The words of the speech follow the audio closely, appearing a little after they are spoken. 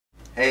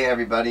Hey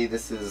everybody,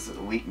 this is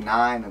week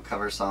 9 of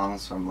cover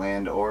songs from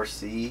Land or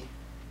Sea.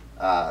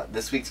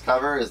 This week's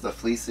cover is the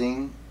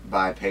Fleecing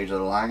by Pedro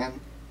the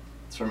Lion.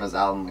 It's from his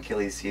album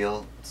Achilles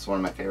Heel. It's one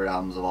of my favorite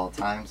albums of all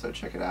time, so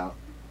check it out.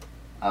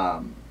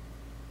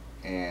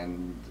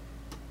 And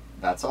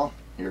that's all.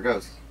 Here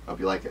goes. Hope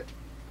you like it.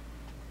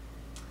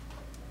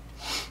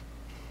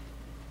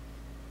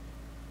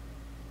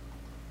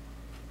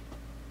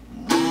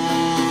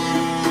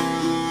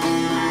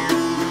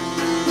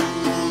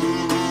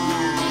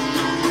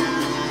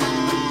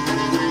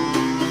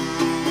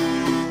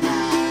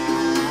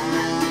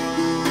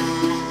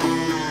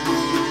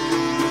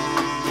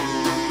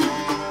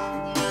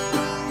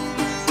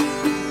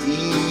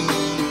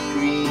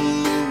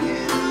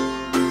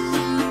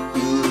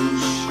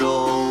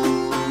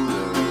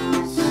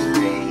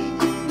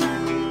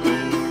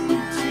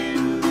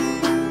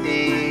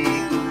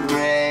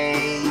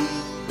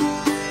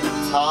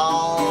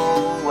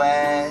 Tall,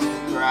 wet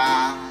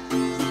grass,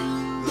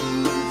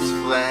 whose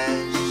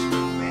flesh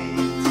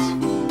makes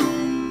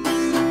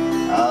fools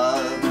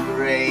of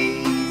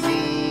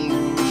grazing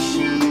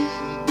sheep,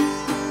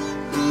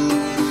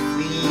 whose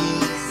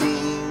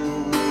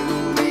fleecing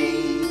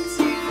makes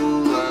a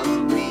fool of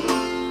me.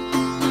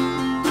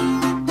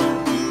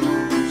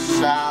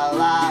 Shall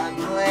I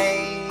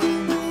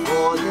blame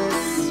for this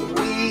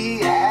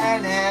sweet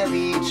and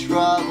heavy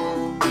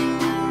trouble?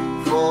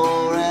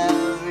 For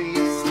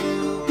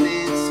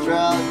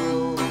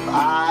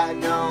I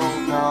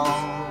don't know.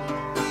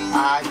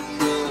 I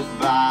could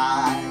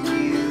buy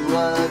you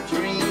a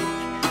drink.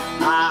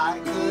 I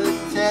could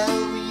tell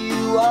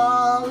you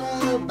all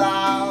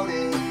about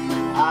it.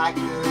 I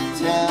could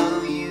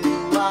tell you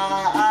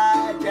why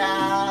I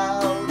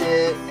doubt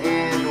it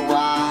and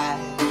why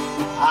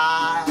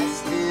I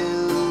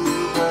still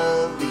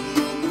believe.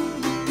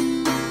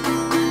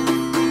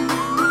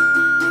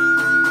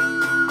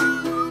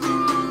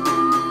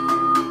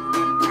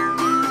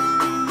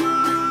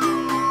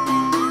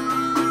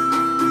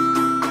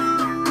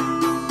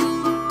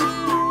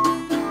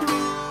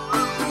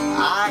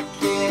 I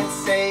can't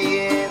say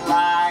it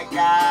like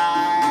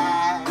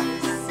I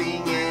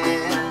sing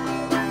it.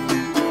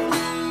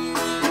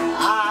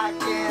 I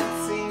can't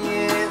sing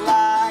it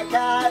like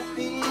I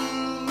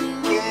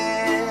think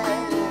it.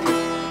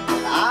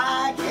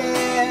 I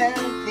can't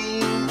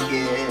think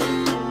it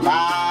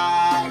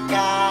like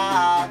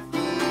I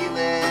feel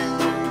it.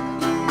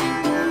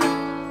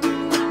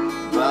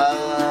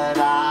 But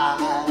I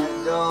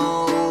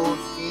don't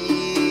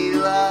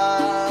feel a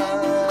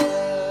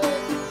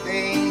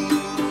thing.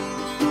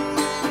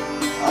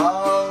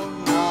 Oh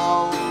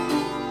no,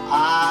 I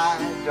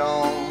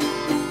don't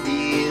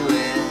feel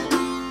it.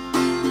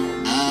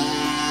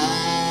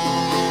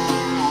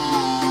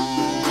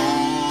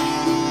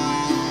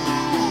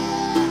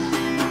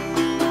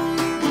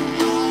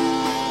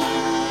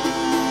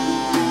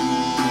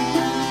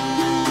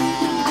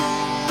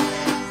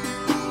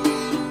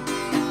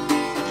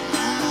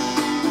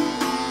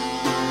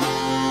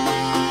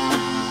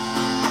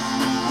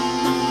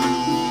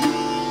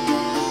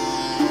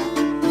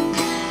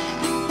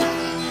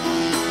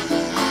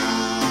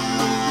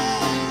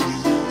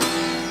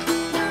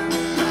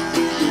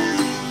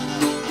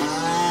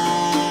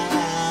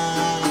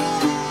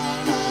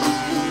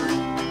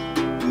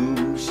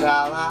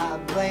 Shall I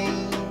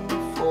blame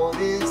for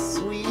this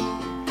sweet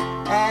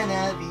and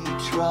heavy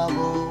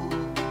trouble?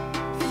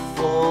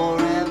 For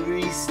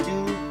every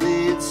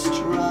stupid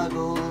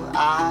struggle,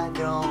 I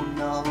don't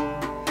know.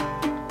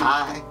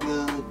 I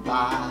could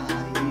buy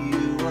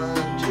you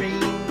a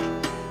drink.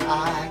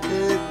 I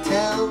could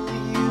tell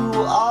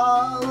you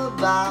all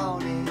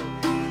about it.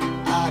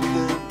 I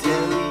could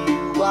tell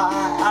you why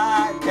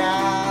I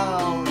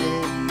doubt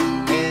it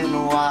and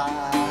why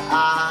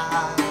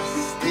I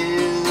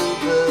still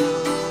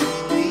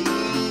believe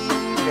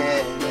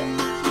it,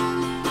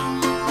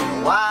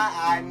 and why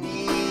I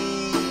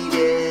need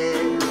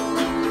it,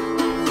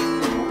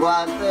 and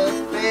what the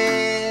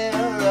Pharisees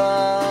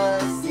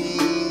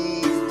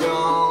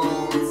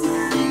don't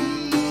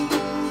see.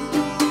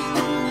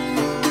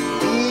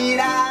 Need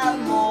I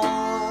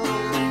more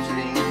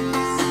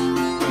drinks?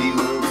 We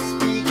will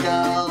speak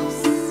of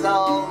so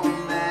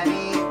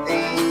many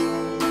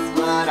things,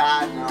 but I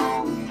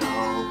don't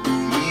know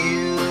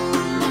you,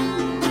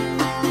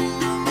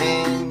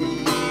 and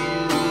you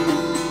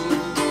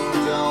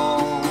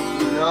don't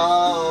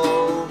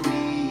know me.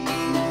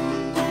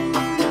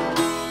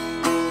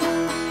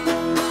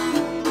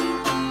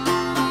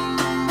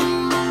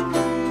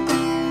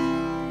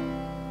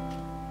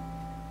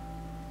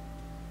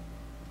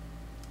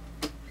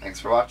 Thanks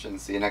for watching.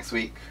 See you next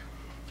week.